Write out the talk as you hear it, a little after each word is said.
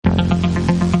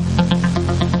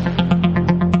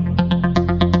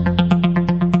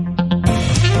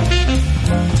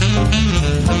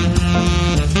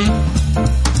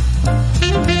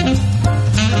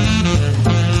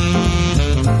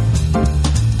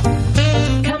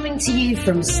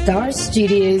from Star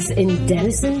Studios in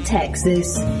Denison,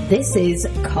 Texas, this is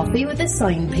Coffee with a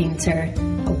Sign Painter,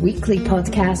 a weekly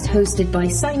podcast hosted by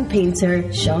sign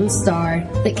painter Sean Starr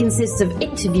that consists of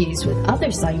interviews with other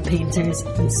sign painters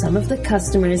and some of the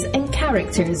customers and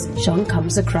characters Sean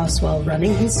comes across while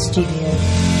running his studio.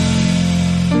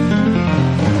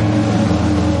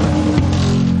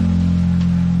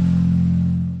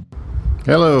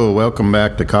 Hello, welcome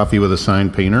back to Coffee with a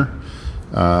Sign Painter.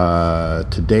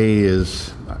 Today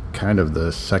is kind of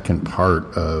the second part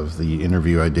of the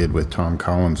interview I did with Tom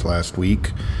Collins last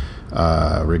week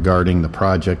regarding the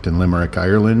project in Limerick,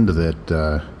 Ireland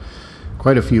that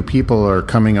quite a few people are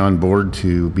coming on board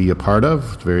to be a part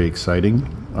of. It's very exciting.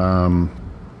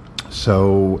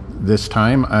 So this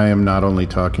time I am not only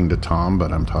talking to Tom,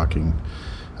 but I'm talking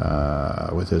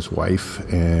with his wife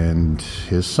and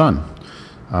his son.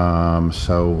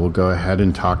 So we'll go ahead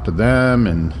and talk to them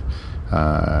and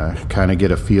kind of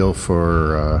get a feel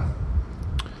for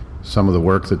some of the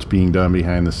work that's being done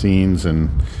behind the scenes and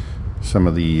some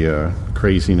of the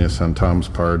craziness on Tom's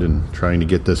part in trying to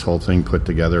get this whole thing put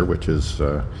together, which has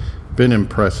been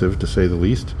impressive to say the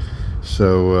least.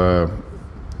 So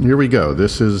here we go.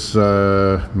 This is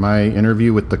my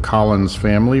interview with the Collins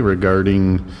family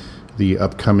regarding the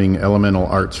upcoming Elemental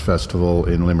Arts Festival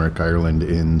in Limerick, Ireland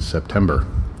in September.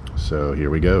 So here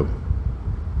we go.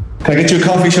 Can I get you a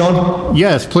coffee, Sean?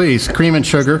 Yes, please. Cream and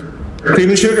sugar. Cream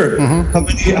and sugar?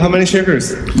 Mm-hmm. How many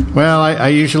sugars? Well, I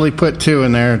usually put 2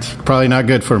 in there. It's probably not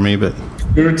good for me, but...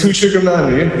 You're a 2-sugar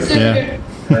man, are you? Yeah.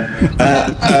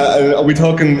 Are we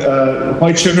talking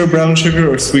white sugar, brown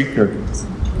sugar, or sweetener?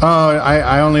 Oh,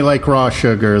 I only like raw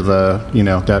sugar,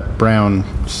 that brown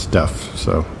stuff,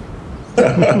 so...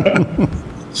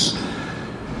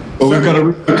 Well, we've got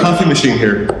a coffee machine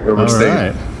here where we're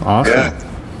staying. All right, awesome.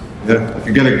 Yeah, I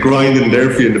can get it grinding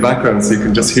there for you in the background so you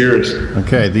can just hear it.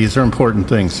 Okay, these are important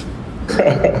things.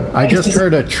 I just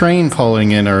heard a train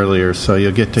pulling in earlier, so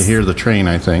you'll get to hear the train,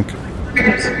 I think.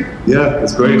 Yeah,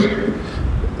 it's great.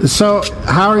 So,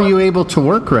 how are you able to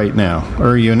work right now, or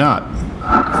are you not?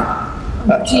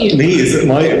 Me? Is it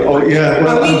my... Oh, yeah.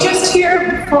 Well, are we just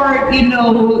here for,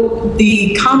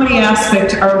 the comedy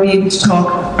aspect, or are we able to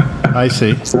talk? I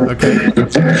see. Okay. Well,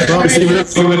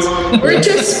 we're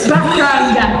just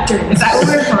background actors. Is that what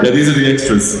we're for? Yeah, these are the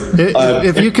extras.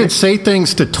 If you could say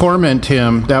things to torment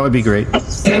him, that would be great.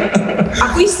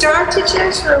 Have we started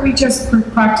yet, or are we just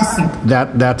practicing?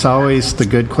 That's always the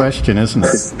good question, isn't it?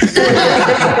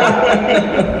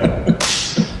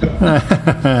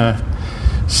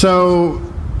 So,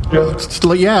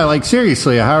 yeah, like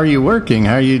seriously, how are you working?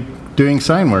 How are you doing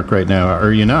sign work right now? Or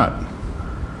are you not?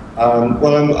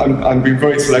 Well, I'm being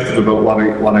very selective about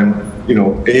what I'm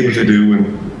able to do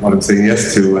and what I'm saying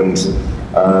yes to, and so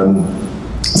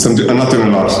I'm not doing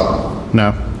a lot.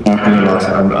 No, not doing a lot.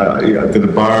 I did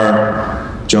a bar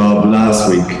job last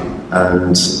week,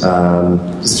 and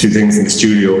just a few things in the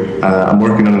studio. I'm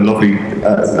working on a lovely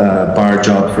bar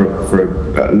job for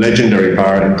a legendary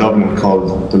bar in Dublin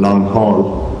called the Long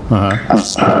Hall,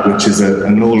 which is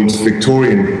an old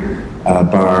Victorian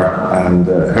bar and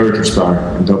heritage bar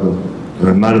in Dublin.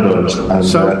 I'm mad about it. And,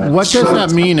 so what does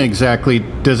that mean exactly?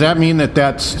 Does that mean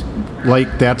that's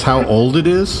how old it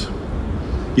is?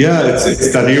 Yeah,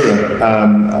 it's that era.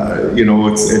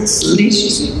 It's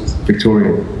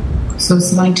Victorian. So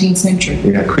it's 19th century.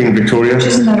 Yeah, Queen Victoria.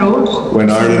 Isn't that old? When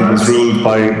Ireland was ruled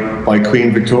by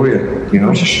Queen Victoria,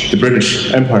 the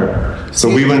British Empire. So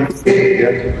we went.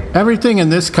 Yeah. Everything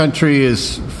in this country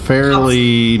is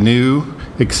fairly new,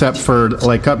 except for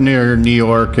like up near New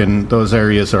York, and those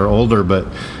areas are older, but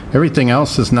everything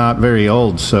else is not very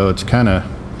old. So it's kind of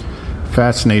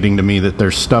fascinating to me that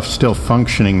there's stuff still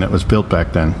functioning that was built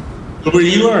back then. But where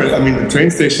you are, the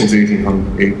train station's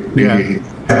 1800. Yeah,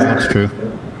 that's true.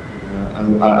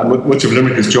 And much of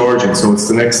Limerick is Georgian, so it's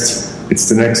the next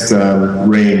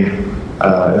reign,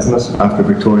 isn't it, after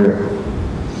Victoria?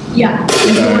 Yeah.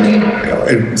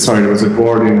 Sorry, there was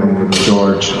Edwardian and there was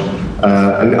George,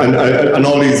 and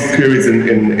all these periods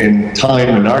in time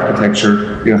and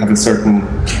architecture, have a certain,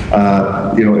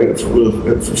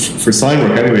 for sign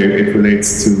work anyway, it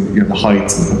relates to the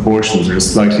heights and proportions are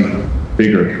just slightly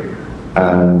bigger.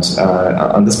 And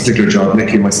on this particular job,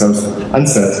 Nicky, myself, and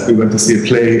Seth, we went to see a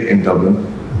play in Dublin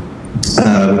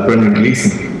with Brendan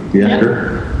Gleeson, the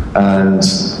actor, and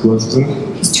who else was in it?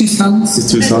 His 2 sons.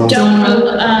 His 2 sons.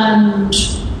 Donald and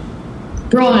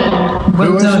Brian.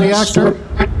 Who was the actor?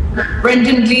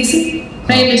 Brendan Gleeson,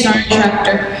 famous Irish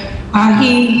actor.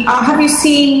 Have you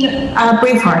seen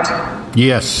Braveheart?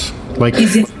 Yes.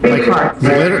 He's in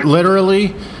Braveheart.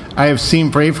 Literally, I have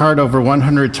seen Braveheart over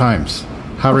 100 times.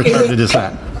 How retarded is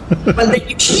that? Well, then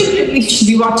you should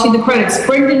be watching the credits.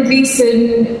 Brendan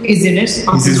Gleeson is in it.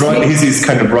 He's his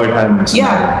kind of right hand.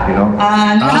 Yeah. You know.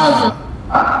 And Calvin.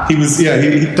 He was. Yeah.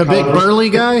 The big burly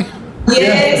guy.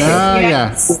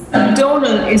 Yes. Yeah.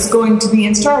 Donal is going to be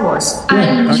in Star Wars.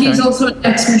 And he's also an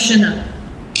ex-Machina.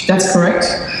 That's correct.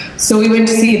 So we went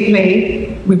to see a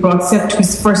play. We brought Seth to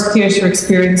his first theatre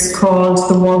experience called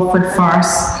The Walford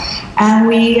Farce. And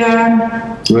we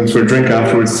went for a drink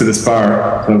afterwards to this bar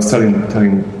that I was telling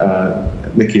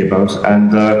Mickey about.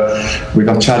 And we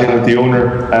got chatting with the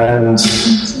owner. And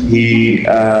he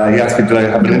asked me, did I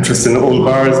have an interest in old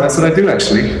bars? And I said, I do,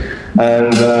 actually.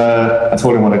 And I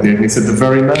told him what I did, and he said, the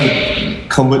very man,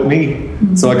 come with me.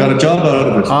 So I got a job out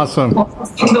of it. Awesome.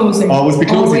 Always be closing. Always be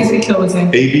closing. Always be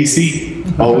closing.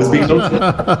 ABC, always be closing.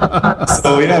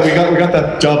 So yeah, we got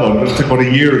that job out of it. It took about a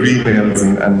year of emails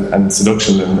and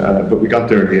seduction, but we got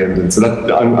there in the end. And so that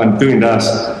I'm doing that,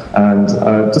 and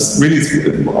just really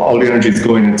all the energy is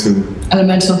going into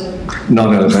Elemental.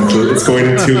 Not Elemental. It's going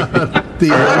into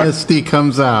the honesty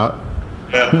comes out.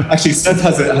 Yeah. Actually, Seth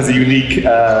has a unique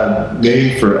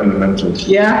name for Elemental.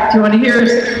 Yeah, do you want to hear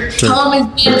it? Sure. Tom is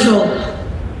mental.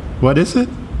 What is it?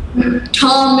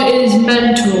 Tom is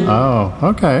mental. Oh,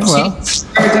 okay. Well,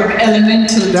 Part of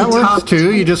Elemental. that to works Tom.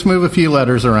 too. You just move a few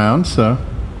letters around, so.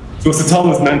 So it's the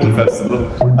Thomas Mental Festival.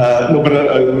 No, but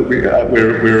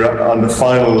we're on the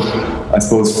final, I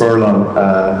suppose, furlong.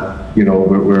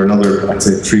 We're another, I'd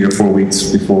say, 3 or 4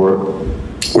 weeks before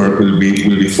we'll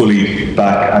be fully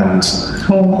back and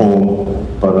home.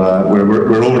 But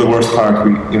we're over the worst part.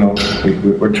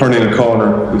 We're turning a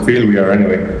corner. We feel we are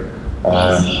anyway.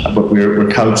 But we're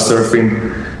couch surfing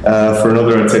for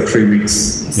another, I'd say, 3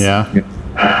 weeks. Yeah.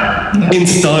 In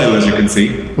style, as you can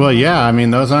see. Well, yeah. I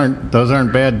mean, those aren't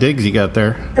bad digs you got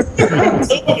there.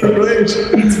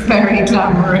 It's very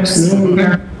glamorous.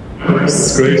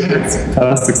 It's great.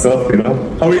 Fantastic stuff, you know.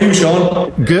 How are you,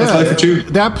 Sean? Good. What's life with you?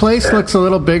 That place looks a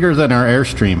little bigger than our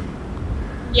Airstream.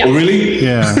 Yeah. Oh, really?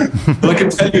 Yeah. Well, I can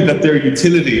tell you that their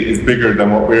utility is bigger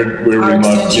than what we're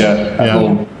remodeling at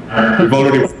home. We've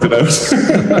already worked it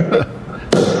out.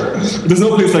 There's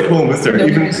no place like home, is there? No,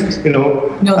 Even, there isn't. you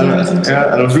know. No, there isn't.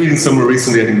 Yeah, and I was reading somewhere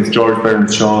recently, I think it was George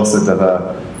Bernard Shaw said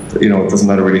that, it doesn't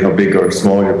matter really how big or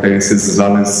small your place is, as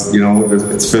long as,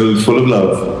 it's filled full of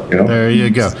love, There you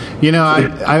go.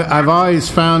 I've always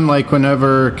found, like,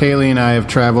 whenever Kaylee and I have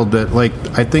traveled, that, like,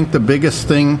 I think the biggest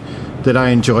thing that I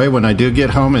enjoy when I do get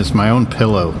home is my own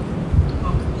pillow.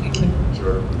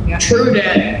 Yeah. True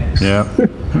that. Yeah.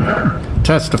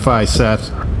 Testify,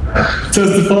 Seth.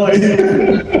 Testify.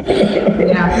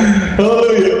 Yeah.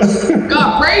 Oh, yeah.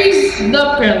 God, praise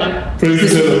the pillow.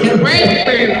 Praise the Lord. Praise the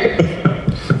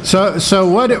pillow. So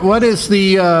what is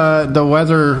the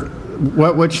weather?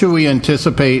 What should we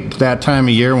anticipate that time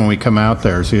of year when we come out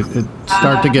there? So it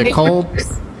start to get cold.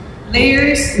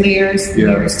 Layers. Yeah.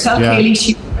 Tell Yeah. Kaylee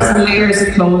she has layers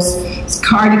of clothes. It's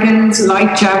cardigans,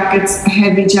 light jackets, a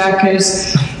heavy jacket.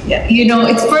 Yeah,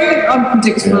 it's very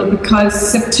unpredictable because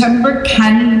September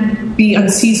can be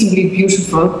unseasonably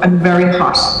beautiful and very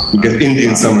hot. We get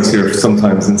Indian summers here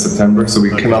sometimes in September, so we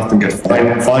can often get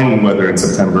fine weather in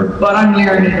September. But I'm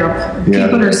layering it up. Yeah.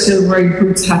 People are still wearing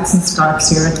boots, hats, and scarves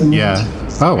here at the moment. Yeah.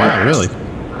 Oh wow, really?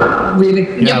 Really?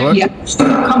 Yeah, look.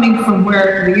 People coming from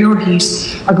where your heat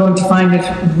are going to find it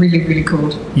really, really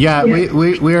cold. Yeah,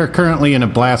 we are currently in a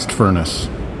blast furnace.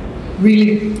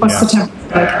 Really? What's the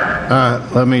temperature like?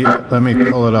 Let me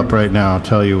pull it up right now. I'll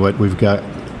tell you what we've got.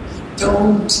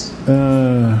 Don't.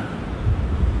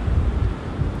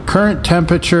 Current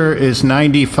temperature is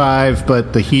 95,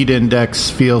 but the heat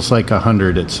index feels like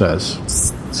 100. It says.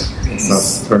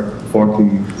 It's not 40.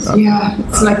 Yeah,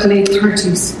 it's like late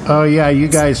 30s. Oh yeah, you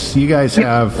guys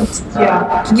have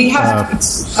Yeah, we have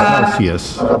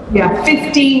Celsius.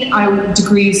 15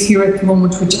 degrees here at the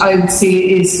moment, which I would say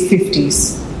is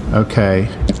 50s. Okay.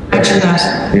 Imagine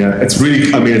that. Yeah, it's really,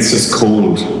 it's just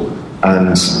cold.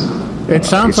 And It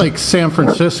sounds like San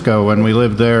Francisco. When we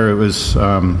lived there, it was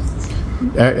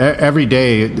every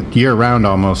day, year round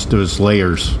almost. There was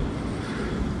layers.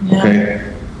 okay.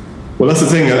 Well, that's the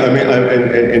thing.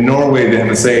 In Norway, they have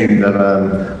a saying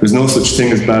that there's no such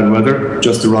thing as bad weather,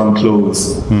 just the wrong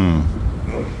clothes.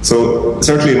 So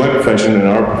certainly in my profession, in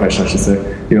our profession, I should say,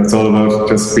 it's all about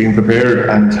just being prepared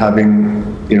and having,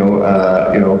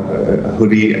 a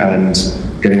hoodie and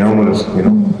getting on with it.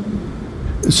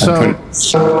 So,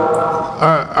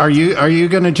 are you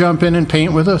going to jump in and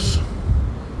paint with us?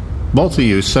 Both of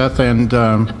you, Seth and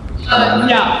Yeah.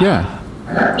 yeah,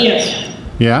 Yes.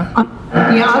 yeah.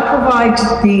 Yeah, I'll provide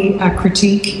the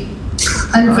critique.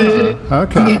 And food.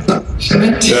 Okay.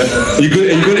 Are you good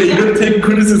at taking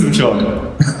criticism,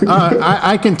 Sean?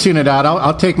 I can tune it out.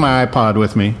 I'll take my iPod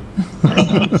with me.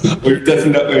 We're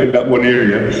definitely in that one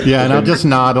area. Yeah, and I'll just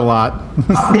nod a lot.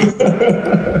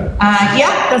 Yeah,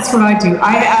 that's what I do.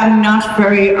 I am not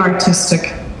very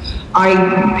artistic. I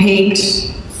paint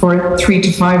for 3 to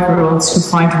 5-year-olds who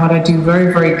find what I do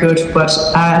very, very good. But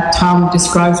Tom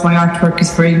describes my artwork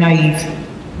as very naive.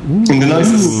 In the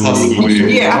nicest possible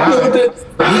way. Yeah. Wow.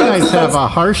 You guys have a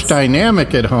harsh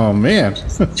dynamic at home, man.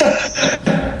 There's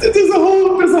a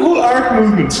whole art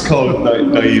movement called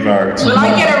naive art. Well,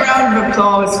 I get a round of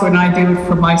applause when I do it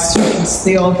for my students.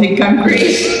 They all think I'm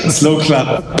great. Slow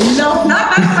clap. No,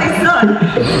 not my son.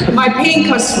 My paying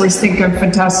customers think I'm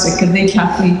fantastic, and they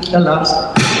clap me a lot.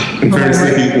 In fairness,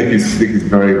 Nicky's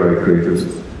very, very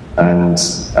creative. And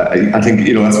I think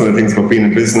that's one of the things about being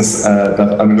in business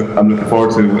that I'm looking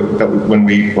forward to. That when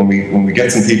we get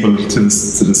some people to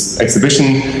this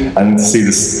exhibition and to see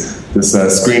this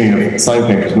screening of Sign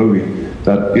Painter's movie,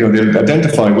 that they'll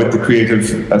identify with the creative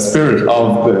spirit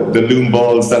of the loom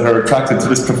balls that are attracted to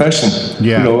this profession.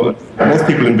 Yeah. Most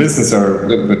people in business are a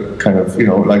little bit kind of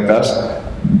like that.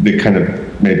 They kind of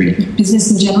maybe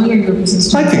business in general, or your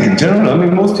business? I think in general. I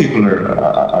mean, most people are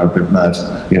a bit mad,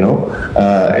 that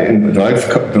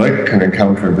I can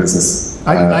encounter in business.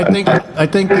 I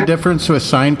think the difference with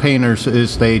sign painters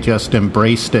is they just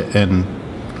embraced it and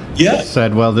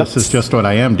said, "Well, this is just what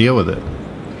I am. Deal with it."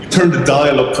 Turn the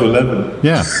dial up to 11.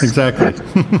 Yeah, exactly.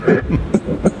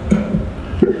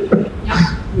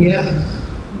 Yeah.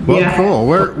 Well, cool.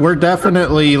 We're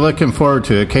definitely looking forward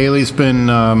to it. Kaylee's been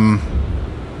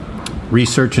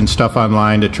researching stuff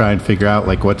online to try and figure out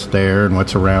what's there and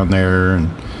what's around there, and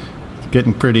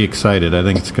getting pretty excited. I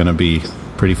think it's going to be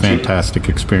a pretty fantastic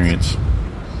experience.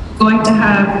 Going to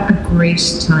have a great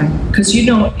time because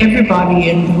everybody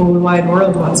in the whole wide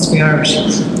world wants to be Irish.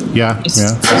 Yeah.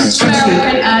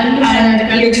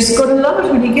 And you're just going to love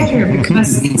it when you get here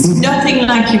because it's nothing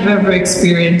like you've ever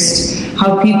experienced.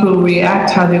 How people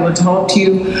react, how they will talk to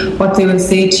you, what they will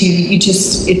say to you.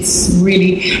 It's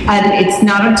really, and it's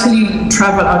not until you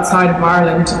travel outside of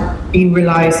Ireland you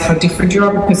realise how different you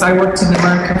are. Because I worked in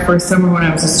America for a summer when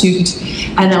I was a student,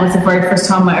 and that was the very first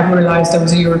time I ever realised I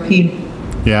was a European.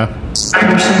 Yeah.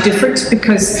 I'm actually different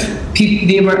because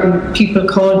the American people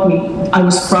called me, I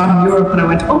was from Europe, and I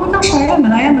went, oh my gosh, I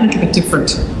am a little bit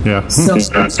different. Yeah. So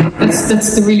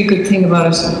that's the really good thing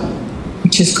about it,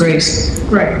 which is great.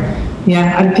 Right.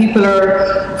 Yeah, and people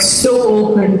are so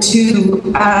open to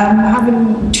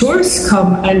having tourists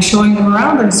come and showing them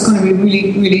around, and it's going to be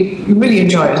really, really, really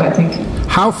enjoy it, I think.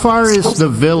 How far is the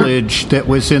village that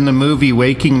was in the movie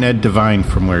Waking Ned Devine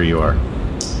from where you are?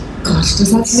 Gosh,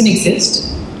 does that even exist?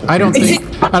 I don't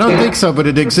think so, but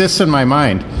it exists in my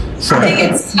mind. So I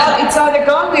think it's either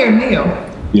Galway or Mayo.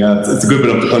 Yeah, it's a good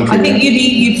bit up the country. I think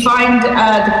you'd find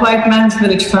the Quiet Man's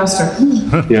village faster.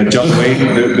 Yeah, John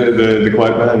Wayne, the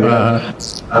Quiet Man. Yeah.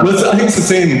 Well, I think it's the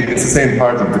same. It's the same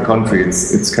part of the country.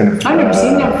 It's kind of. I've never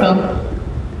seen that film.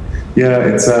 Yeah,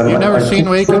 it's. You've never seen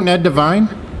Waking Ned Devine?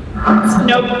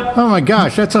 Nope. Oh my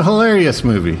gosh, that's a hilarious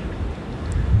movie.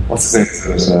 What's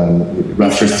his name?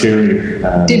 Rapture's Theory.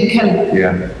 David Kelly.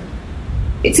 Yeah.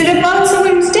 It's about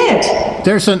someone who's dead.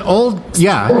 There's an old,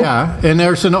 and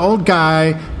there's an old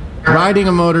guy riding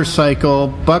a motorcycle,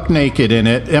 buck naked in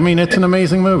it. I mean, it's an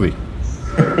amazing movie.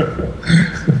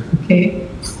 Okay.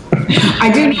 I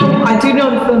do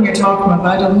know the film you're talking about,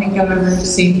 but I don't think I've ever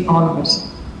seen all of it.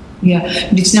 Yeah,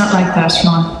 but it's not like that,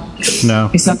 Sean. No,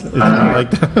 it's not like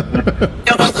that.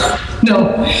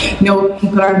 No,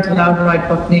 people aren't allowed to ride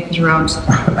buck naked around.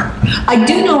 I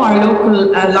do know our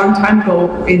local, a long time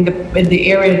ago, in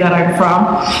the area that I'm from,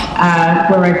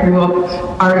 where I grew up,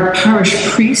 our parish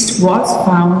priest was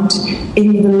found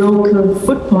in the local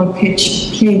football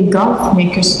pitch playing golf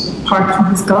naked, apart from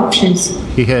his golf shoes.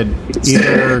 He had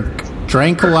either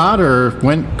drank a lot or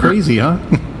went crazy, huh?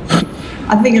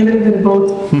 I think a little bit of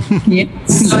both. Yeah.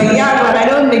 So, but I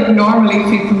don't think normally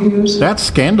people do it. That's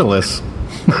scandalous.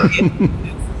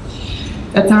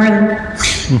 That's Ireland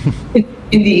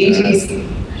in the 80s.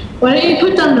 Why don't you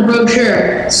put down the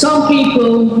brochure? Some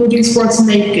people who do sports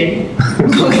naked.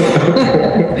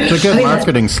 It's a good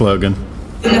marketing slogan.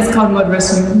 That's called mud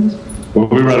wrestling. Well,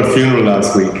 we were at a funeral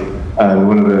last week, and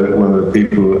one of the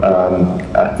people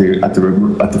at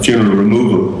the funeral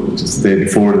removal, which is the day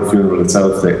before the funeral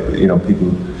itself,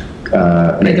 people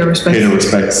pay their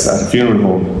respects at a funeral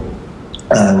home,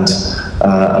 and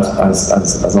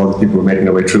as all the people were making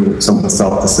their way through, someone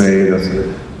stopped to say that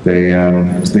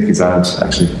it was Nicky's aunt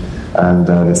actually, and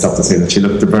they stopped to say that she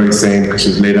looked the very same because she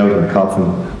was laid out in a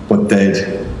coffin but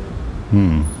dead.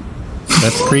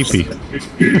 That's creepy.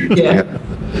 Yeah.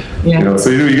 You know, so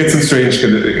you get some strange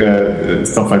kind of,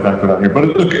 stuff like that going on here. But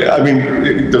look, I mean,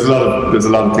 there's a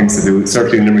lot of things to do.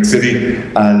 Certainly in Limerick City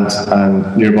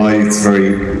and nearby, it's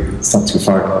not too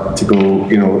far to go.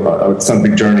 You know, it's not a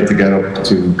big journey to get up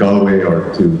to Galway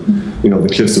or to, you know, the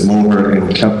Cliffs of Moher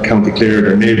in County Clare.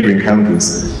 They're neighbouring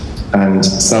counties, and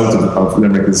south of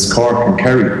Limerick is Cork and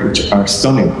Kerry, which are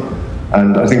stunning.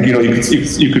 And I think, you know,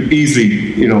 you could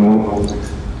easily, you know,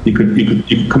 you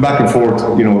could come back and forth,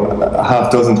 you know, a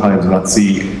half dozen times and not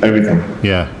see everything.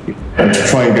 Yeah. And to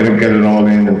try and get it all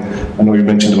in. And I know you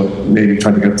mentioned about maybe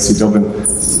trying to get to see Dublin.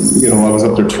 You know, I was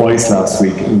up there twice last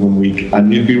week in 1 week,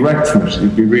 and you'd be wrecked from it.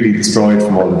 You'd be really destroyed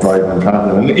from all the driving and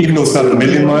traveling. And even though it's not a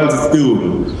million miles, it's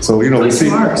doable. So, you know, we'll see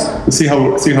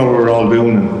how we're all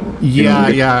doing. And,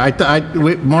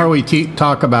 more we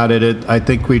talk about it, I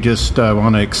think we just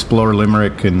want to explore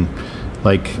Limerick and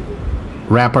like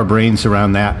wrap our brains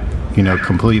around that, you know,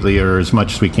 completely, or as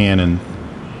much as we can in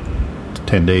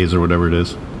 10 days or whatever it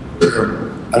is.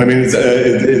 And I mean,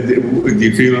 do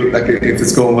you feel like if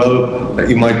it's going well, that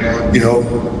you might, you know,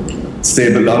 stay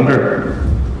a bit longer?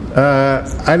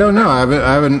 I don't know. I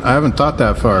haven't thought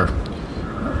that far. I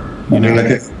mean,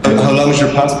 like, how long is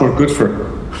your passport good for?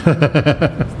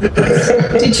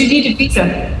 Did you need a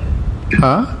visa?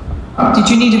 Huh? Did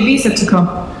you need a visa to come?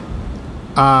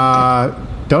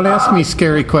 Don't ask me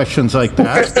scary questions like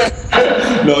that.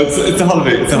 No, it's a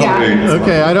holiday. It's a holiday.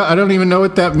 Okay, I don't even know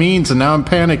what that means, and now I'm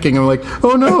panicking. I'm like,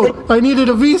 oh no, I needed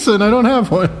a visa and I don't have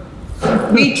one.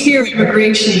 We clear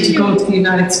immigration to go to the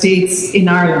United States in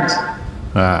Ireland.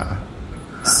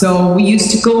 So we used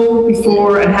to go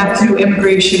before and have to do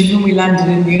immigration when we landed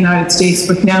in the United States,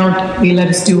 but now they let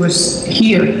us do it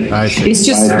here. It's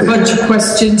just a bunch of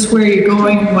questions. Where are you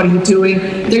going? What are you doing?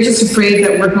 They're just afraid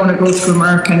that we're going to go to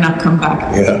America and not come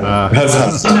back. Yeah.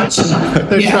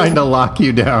 They're trying to lock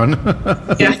you down.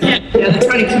 They're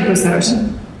trying to keep us out.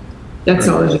 That's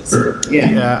all it is.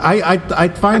 Yeah. I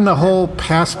find the whole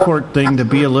passport thing to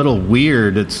be a little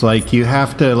weird. It's like you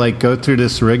have to like go through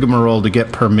this rigmarole to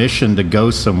get permission to go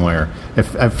somewhere.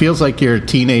 It feels like you're a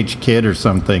teenage kid or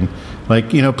something.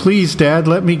 Like, you know, please, Dad,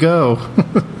 let me go.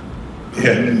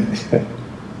 Yeah.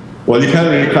 Well, you can't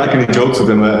really crack any jokes with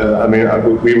them. I mean,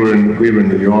 we were in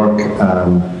New York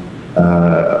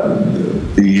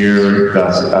the year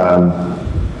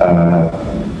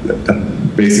that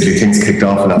basically things kicked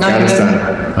off in Afghanistan.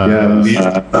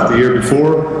 The year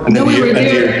before. And no, we were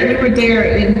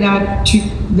there in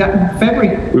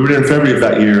February. We were there in February of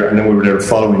that year, and then we were there the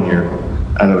following year,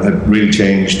 and it had really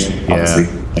changed, obviously.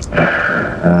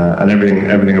 And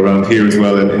everything around here as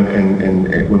well.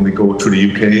 In when we go through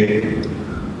the UK,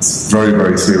 it's very,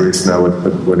 very serious now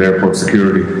with airport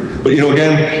security. But, you know,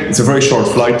 again, it's a very short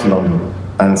flight to London.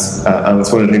 And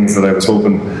it's one of the things that I was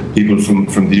hoping people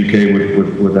from the UK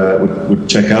would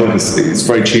check out. It's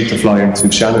very cheap to fly into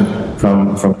Shannon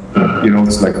from you know,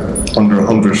 it's like under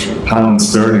 £100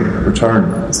 sterling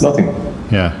return. It's nothing.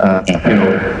 Yeah. You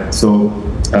know, so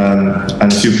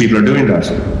and a few people are doing that.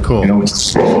 Cool. You know,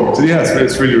 so yeah,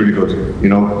 it's really, really good. You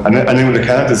know, and then the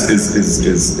cat is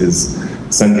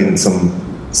sending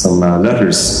some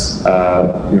letters.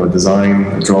 You know,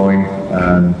 design, drawing.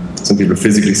 Some people are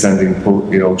physically sending,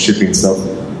 you know, shipping stuff.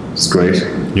 It's great.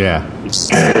 Yeah. I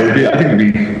think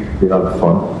it'd be a lot of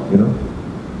fun, you know.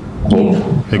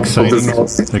 Exciting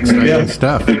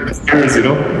stuff. You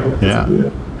know. Yeah.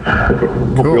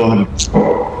 Cool.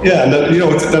 Yeah, and that, you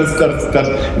know,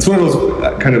 it's one of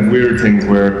those kind of weird things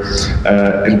where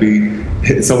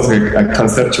it's almost like a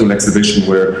conceptual exhibition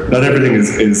where not everything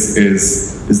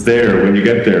is there when you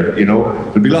get there. You know,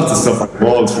 there'll be lots of stuff on the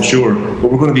walls for sure, but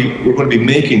we're going to be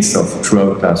making stuff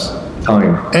throughout that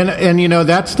time. And you know,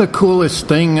 that's the coolest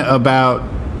thing about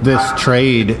this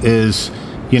trade is,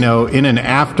 you know, in an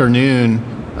afternoon,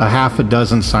 a half a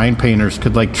dozen sign painters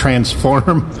could like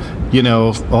transform, you know,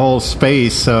 a whole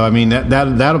space. So I mean,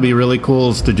 that'll be really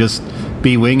cool, is to just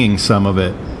be winging some of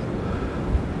it.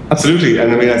 Absolutely,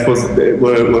 and I mean, I suppose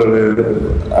one of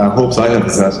the hopes I have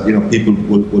is that, you know, people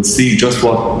will see just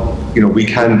what, you know, we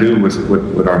can do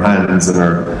with our hands and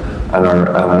our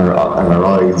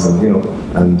eyes, and, you know,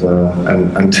 and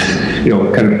you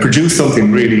know, kind of produce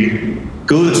something really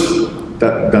good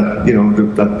that you know,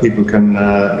 that people can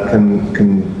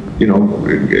you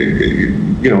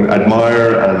know,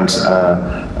 admire, and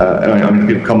I mean,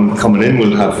 people coming in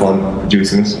will have fun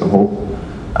producing it, I hope.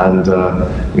 And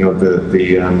you know,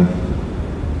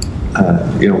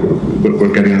 you know,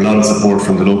 we're getting a lot of support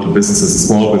from the local businesses, the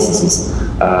small businesses,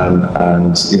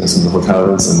 and you know, some of the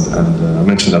hotels, and I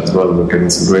mentioned that as well. We're getting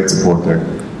some great support there,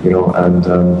 you know, and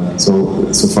so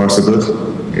far so good.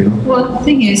 you know. Well, the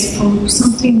thing is, for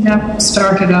something that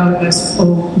started out as,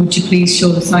 would you please show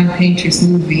the Sign Painters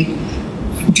movie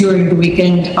during the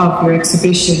weekend of your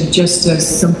exhibition, just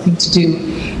as something to do,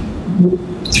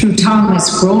 through time has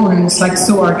grown, and it's like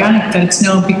so organic that it's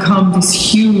now become this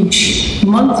huge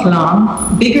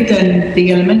month-long, bigger than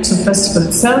the Elemental Festival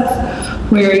itself,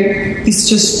 where this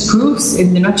just proves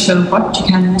in the nutshell what you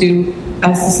can do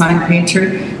as a sign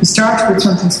painter. You started with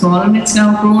something small, and it's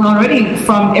now grown already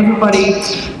from everybody,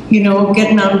 you know,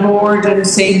 getting on board and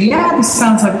saying, yeah, this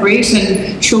sounds like great,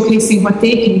 and showcasing what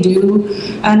they can do.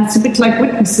 And it's a bit like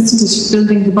Witness, isn't it?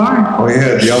 Building the barn. Oh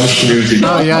yeah, the Amish community.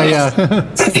 Oh yeah.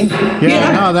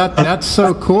 No, that's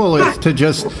so cool. It's to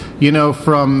just, you know,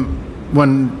 from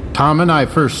when Tom and I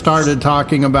first started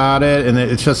talking about it, and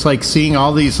it's just like seeing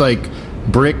all these like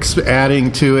bricks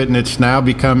adding to it, and it's now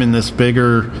becoming this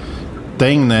bigger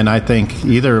thing than I think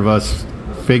either of us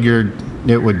figured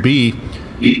it would be.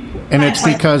 And it's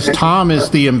because Tom is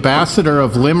the ambassador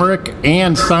of Limerick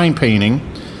and sign painting.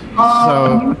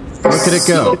 So look at it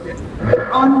go.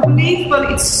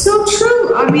 Unbelievable. It's so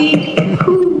true. I mean,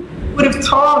 who would have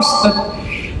thought that?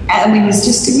 I mean, he's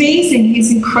just amazing.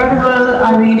 He's incredible.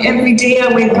 I mean, every day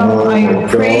I wake up, I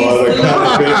praise the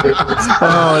Lord.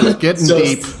 Oh, it's getting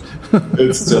deep.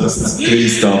 It's just,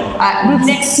 please stop.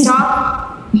 Next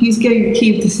stop, he's getting the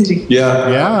key of the city.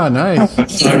 Yeah, nice.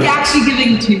 He's actually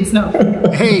giving it to himself.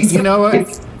 Hey, you know what?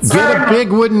 Get a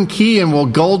big wooden key and we'll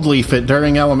gold leaf it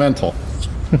during Elemental.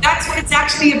 That's what it's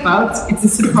actually about. It's a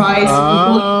surprise.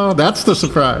 Oh, that's the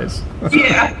surprise.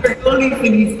 Yeah, we're gold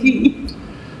leafing his key.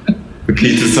 The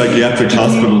key to psychiatric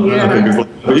hospital, Yeah. I think is what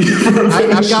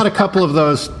I've got a couple of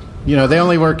those. You know, they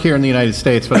only work here in the United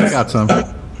States, but I got some.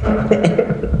 Well,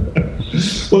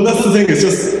 that's the thing. It's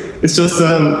just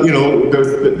you know,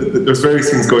 there's various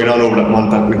things going on over that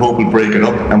month that we hope will break it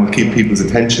up and will keep people's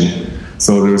attention.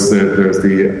 So there's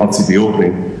the obviously the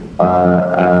opening,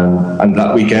 and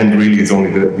that weekend really is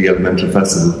only the Elemental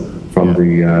Festival from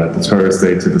the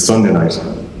Thursday to the Sunday night.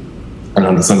 And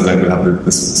on the Sunday night we'll have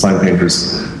the Sign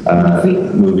Painters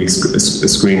movie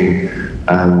screening,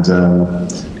 and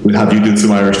we'll have you doing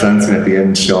some Irish dancing at the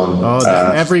end, Sean. Oh,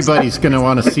 everybody's going to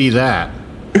want to see that.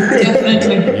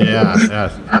 Definitely. Yeah.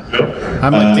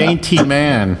 I'm a dainty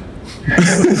man.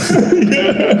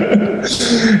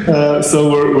 So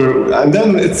we're and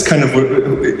then it's kind of,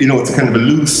 you know, it's kind of a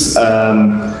loose,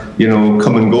 you know,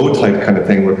 come and go type kind of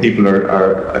thing where people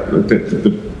are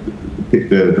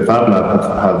the Fab Lab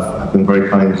have been very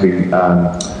kindly,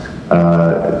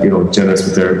 you know, generous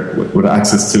with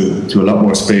access to a lot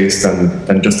more space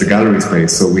than just a gallery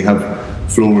space. So we have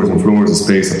floors and floors of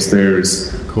space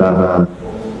upstairs. Cool.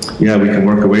 That we can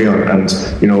work away on. And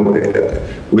you know,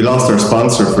 we lost our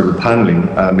sponsor for the paneling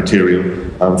material,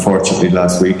 unfortunately,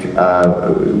 last week,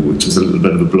 which was a little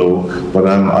bit of a blow. But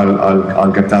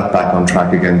I'll get that back on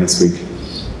track again this week.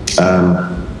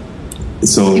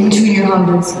 So in between your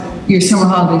holidays, your summer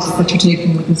holidays that you're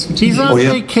taking with us for 2 He's days. on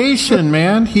vacation,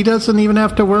 man. He doesn't even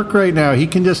have to work right now. He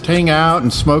can just hang out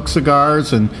and smoke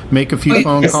cigars and make a few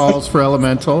phone calls for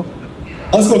Elemental.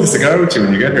 I'll smoke a cigar with you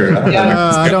when you get here.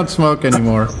 I don't smoke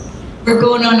anymore. We're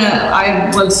going on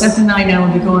Seth and I now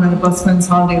will be going on a busman's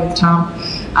holiday with Tom.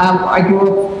 I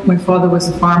grew up, my father was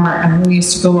a farmer, and we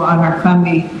used to go on our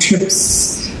family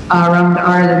trips around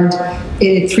Ireland.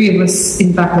 3 of us in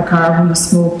the back of the car when we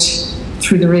smoked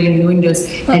through the rain in the windows,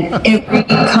 and every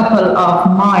couple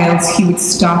of miles he would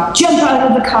stop, jump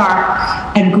out of the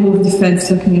car and go over the fence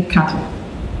looking at cattle.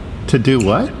 To do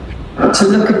what? To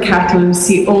look at cattle and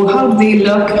see, how they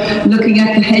look, looking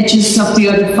at the hedges of the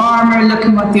other farmer,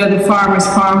 looking what the other farmers'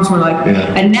 farms were like.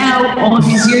 Yeah. And now, all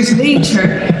these years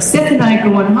later, Seth and I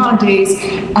go on holidays,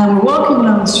 and we're walking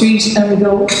along the street, and we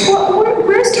go,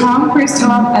 where's Tom? Where's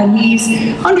Tom? And he's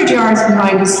 100 yards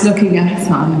behind us looking at his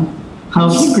farm. How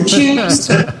it's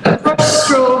produced, brush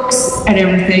strokes, and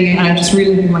everything, and I'm just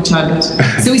reliving my childhood.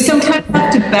 So we sometimes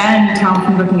have to ban Tom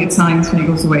from looking at signs when he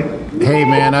goes away. Hey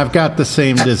man, I've got the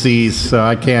same disease, so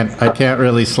I can't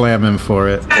really slam him for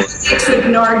it.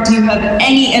 Nor do you have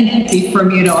any empathy for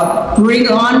me at all. Bring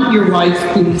on your wife,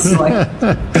 please.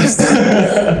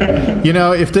 You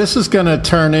know, if this is going to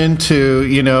turn into,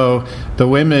 you know, the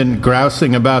women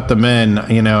grousing about the men,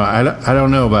 you know, I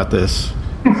don't know about this.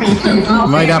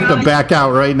 Might have to back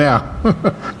out right now.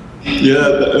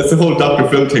 Yeah, that's the whole Dr.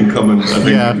 Phil thing coming.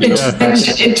 I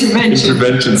think,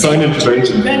 intervention, sign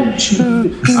intervention.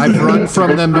 I've run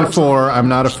from them before. I'm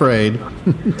not afraid.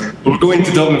 We're going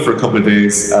to Dublin for a couple of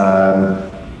days.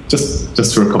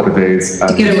 Just for a couple of days.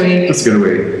 To get away. Just get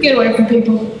away. Get away from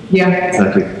people. Yeah,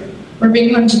 Exactly. We're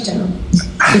being hunted down.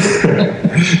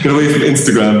 Get away from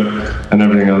Instagram and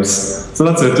everything else. So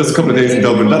that's it. Just a couple of days in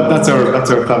Dublin. That's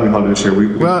our family holiday this year.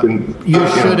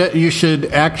 You should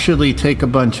actually take a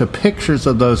bunch of pictures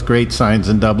of those great signs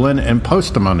in Dublin and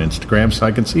post them on Instagram so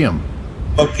I can see them.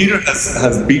 Well, Peter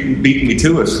has beaten me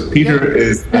to it. Peter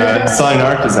is sign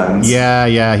artisan.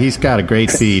 Yeah, he's got a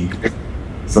great feed.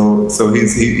 So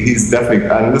he's definitely,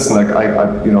 and listen, like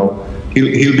I he'll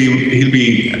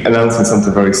be announcing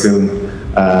something very soon,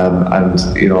 and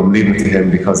I'm leaving it to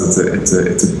him because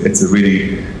it's a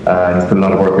really he's put a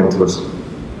lot of work into it.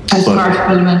 As part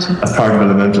of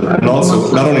Elemental. And also,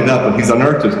 not only that, but he's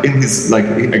unearthed it in his, like,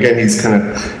 again, he's kind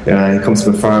of, he comes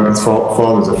from a farm, his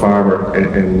father's a farmer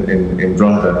in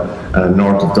Drogheda,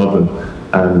 north of Dublin,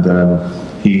 and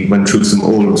he went through some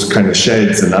old kind of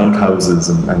sheds and outhouses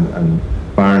and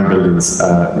barn buildings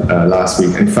last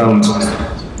week, and found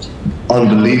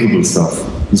unbelievable stuff.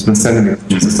 He's been sending me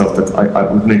pieces of stuff that I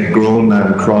would make a grown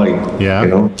man cry.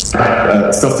 Yeah.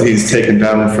 Stuff that he's taken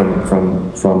down from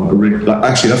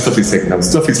actually not stuff he's taken down,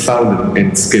 stuff he's found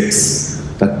in skips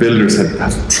that builders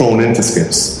had thrown into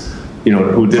skips.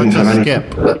 Who didn't have any.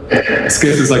 A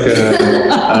skip is like a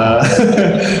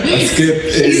skip.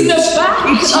 It's in the back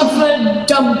of a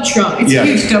dump truck. It's a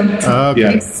huge dump truck.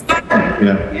 Okay.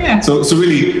 Yeah. So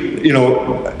really,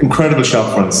 incredible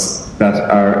shop fronts that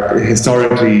are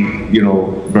historically,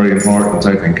 very important,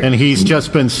 I think. And he's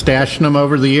just been stashing them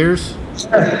over the years?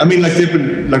 I mean, like, they've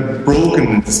been like broken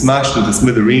and smashed into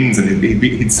smithereens, and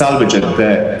he'd salvage it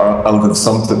out of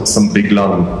some big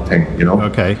long thing,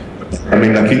 Okay. I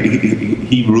mean, like,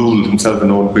 he ruled himself,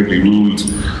 and Owen Quigley ruled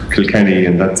Kilkenny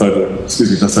and that side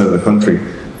of the country,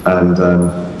 and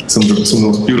some of the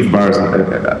most beautiful bars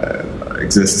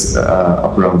exist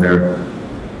up around there.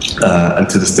 And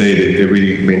to this day, they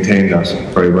really maintain that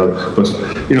very well. But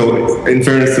in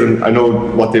fairness to them, I know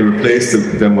what they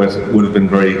replaced them with would have been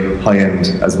very high end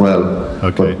as well.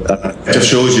 Okay. But it just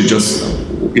shows you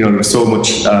there's so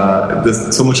much of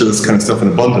this kind of stuff in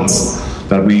abundance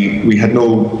that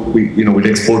we'd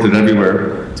exported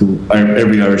everywhere to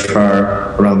every Irish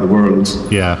bar around the world.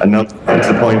 Yeah. And now to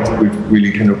the point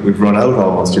we've run out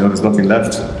almost. There's nothing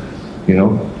left.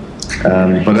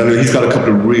 But anyway, he's got a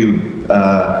couple of real.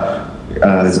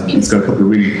 He's got a couple of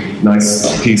really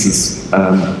nice pieces,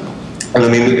 and I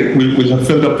mean, we'll have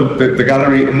filled up the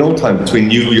gallery in no time between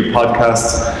your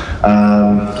podcast,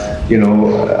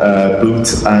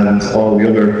 booth, and all the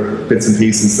other bits and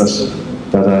pieces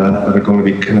that are going to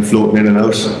be kind of floating in and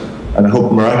out. And I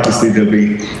hope miraculously they'll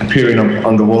be appearing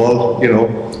on the wall,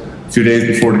 a few days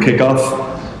before the kickoff,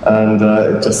 and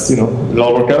it'll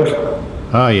all work out.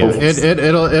 Oh yeah,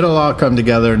 it'll all come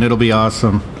together and it'll be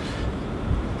awesome.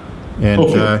 And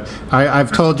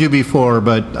I've told you before,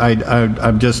 but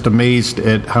I'm just amazed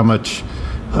at how much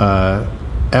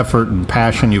effort and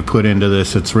passion you put into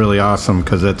this. It's really awesome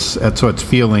because that's what's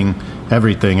fueling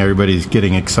everything. Everybody's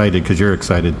getting excited because you're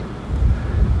excited.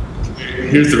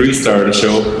 Here's the real star of the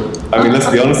show. I mean, let's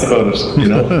be honest about it.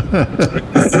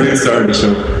 It's the real star of the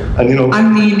show. And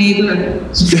I'm the enabler.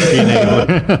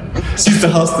 She's the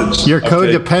hostage. Your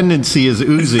codependency is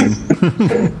oozing.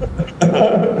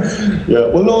 Yeah.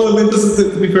 Well, no. I mean, this is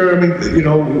to be fair. I mean,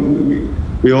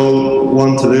 we all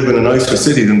want to live in a nicer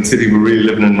city than the city we're really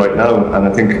living in right now, and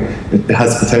I think it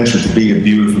has potential to be a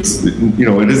beautiful.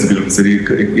 It is a beautiful city.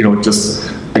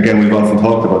 Just again, we've often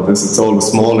talked about this. It's all the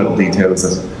small little details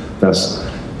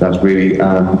that really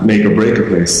make or break a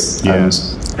place. Yeah.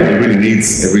 And it really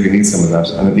needs some of that,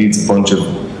 and it needs a bunch of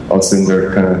us in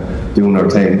there kind of doing our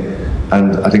thing.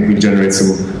 And I think we'll generate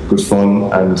some good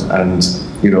fun, and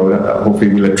hopefully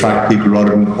we'll attract people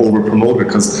rather than over promote it.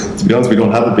 Because to be honest, we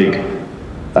don't have a big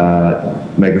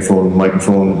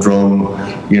microphone, drum,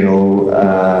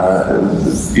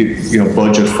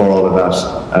 budget for all of that.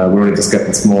 We're only just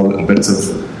getting small little bits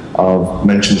of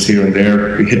mentions here and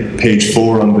there. We hit page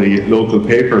 4 on the local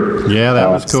paper. Yeah, that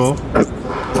was cool. That's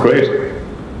great.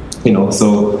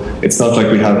 So it's not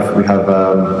like we have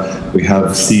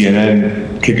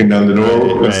CNN kicking down the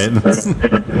door, right.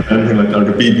 anything like that, or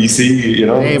the BBC.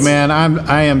 Hey man,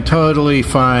 I am totally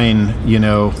fine.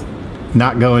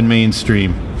 Not going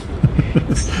mainstream.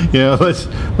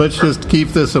 Let's just keep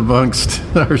this amongst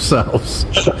ourselves.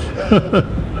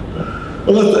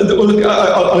 Well, look,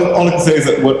 all I can say is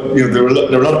that there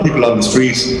are a lot of people on the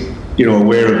street,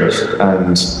 aware of it,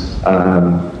 and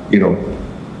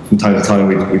from time to time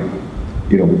we'd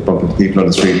bump into people on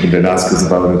the street and they'd ask us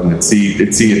about it, and they'd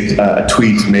see a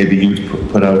tweet maybe you'd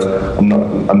put out. I'm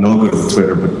no good with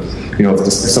Twitter, but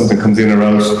if something comes in or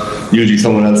out, usually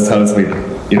someone else tells me,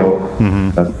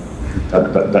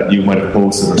 that you might have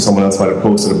posted, or someone else might have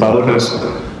posted about it.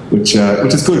 which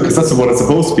is good because that's what it's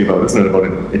supposed to be about, isn't it? About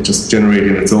it just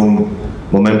generating its own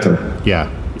momentum. Yeah.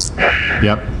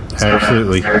 Yep.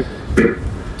 Absolutely.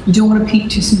 You don't want to peak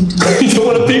too soon. You don't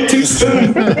want to peak too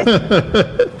soon.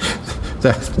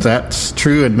 That's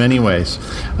true in many ways.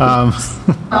 And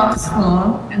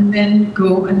then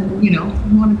go and, you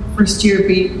want to first year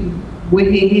be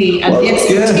way and the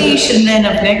expectation then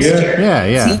of next year.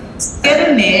 Yeah. So get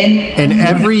them in. And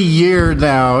every year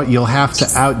now, you'll have to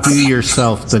outdo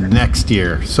yourself the next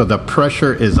year. So the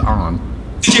pressure is on.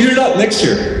 Did you hear that? Next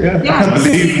year? Yeah. I can't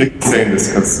believe Nick's saying this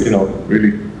because,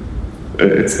 really,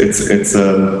 it's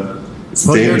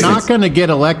well, you're not going to get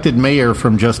elected mayor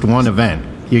from just one event.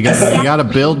 You got to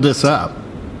build this up.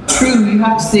 True, you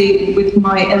have to say with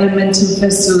my Elemental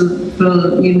Festival,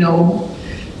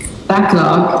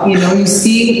 backlog, you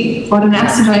see what an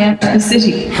asset I am to the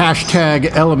city. #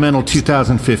 Elemental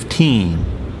 2015.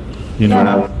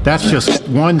 That's just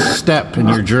one step in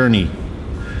your journey.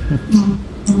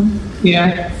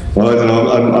 Yeah. Well, I don't know.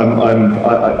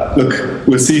 Look,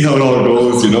 we'll see how it all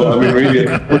goes. I mean, really,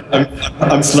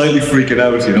 I'm slightly freaking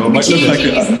out. It might look like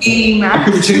I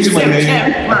could be changing my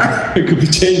name. I could be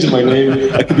changing my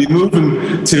name. I could be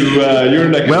moving to your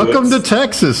neck. Welcome to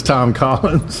Texas, Tom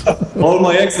Collins. All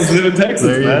my exes live in Texas,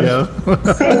 there man. You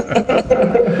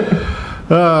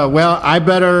go. Well, I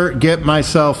better get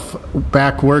myself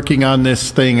back working on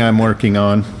this thing I'm working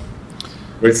on.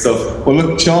 Great stuff. Well,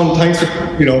 look, Sean, thanks for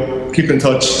keep in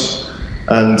touch,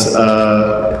 and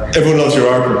everyone loves your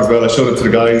artwork as well. I showed it to the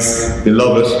guys; they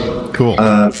love it. Cool.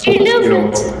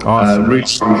 Awesome. Really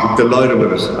delighted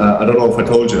with it. I don't know if I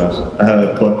told you that,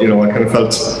 but I kind of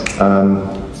felt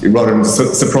rather than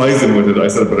surprising with it. I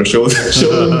said I better show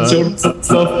them some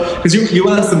stuff because you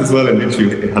asked them as well in the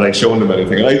interview had I shown them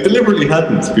anything, and I deliberately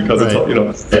hadn't because I thought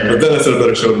But then I said I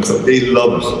better show them something. They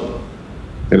love it.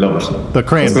 They love it. The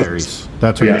cranberries.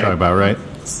 That's what you're talking about, right?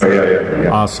 Yeah.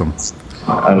 Awesome.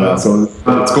 And so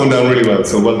it's going down really well,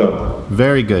 so well done.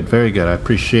 Very good, very good. I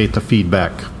appreciate the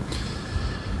feedback.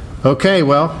 Okay,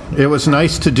 well, it was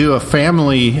nice to do a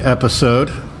family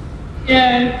episode.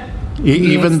 Yeah.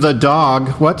 Even the dog.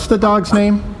 What's the dog's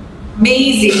name?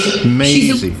 Maisie.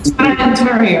 She's a Scotland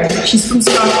Terrier. She's from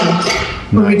Scotland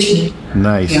originally.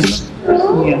 Nice. Yeah.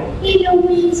 Hello,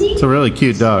 Maisie. It's a really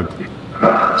cute dog.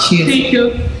 She is. Thank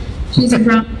you. She's a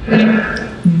brown.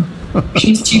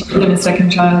 She's cheaper than a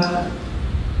second child.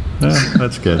 Yeah,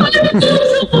 that's good. I'm so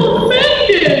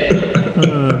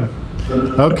offended.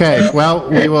 Okay, well,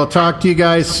 we will talk to you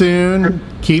guys soon.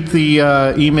 Keep the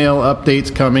email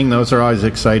updates coming. Those are always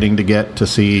exciting to get to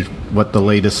see what the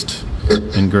latest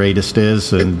and greatest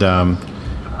is. And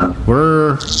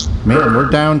we're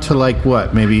down to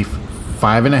maybe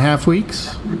 5.5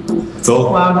 weeks?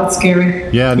 So, wow, that's scary.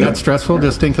 Yeah, not stressful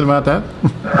just thinking about that?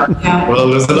 Yeah. Well,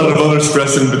 there's a lot of other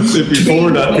stress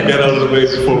before that to get out of the way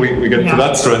before we get to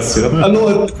that stress. I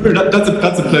know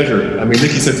that's a pleasure. I mean,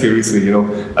 Nikki said to me recently,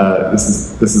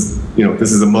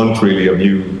 this is a month really of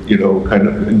you kind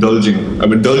of indulging.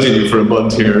 I'm indulging you for a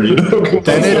month here.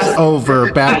 Then it's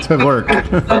over. Back to work.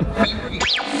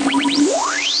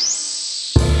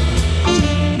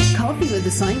 Coffee with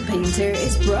the Sign Painter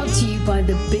is brought to you by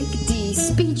the Big D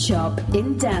Speed Shop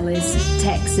in Dallas,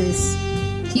 Texas.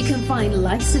 You can find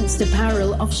licensed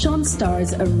apparel of Sean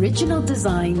Starr's original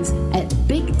designs at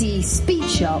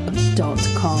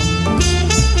bigdspeedshop.com.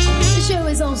 The show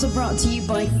is also brought to you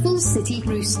by Full City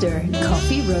Rooster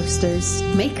Coffee Roasters,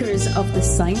 makers of the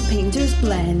Sign Painter's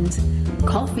Blend.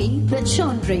 Coffee that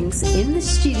Sean drinks in the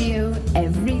studio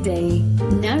every day.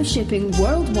 Now shipping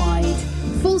worldwide.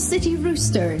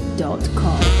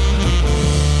 FullCityRooster.com.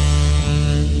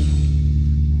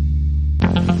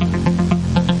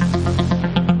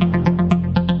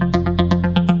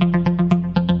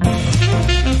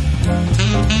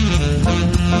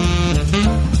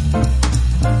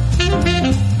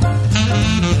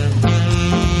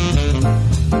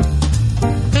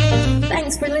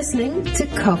 Thanks for listening to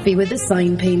Coffee with the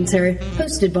Sign Painter,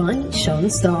 hosted by Sean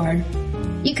Starr.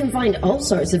 You can find all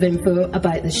sorts of info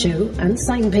about the show and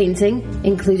sign painting,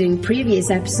 including previous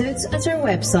episodes, at our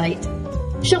website,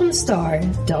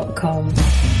 seanstarr.com.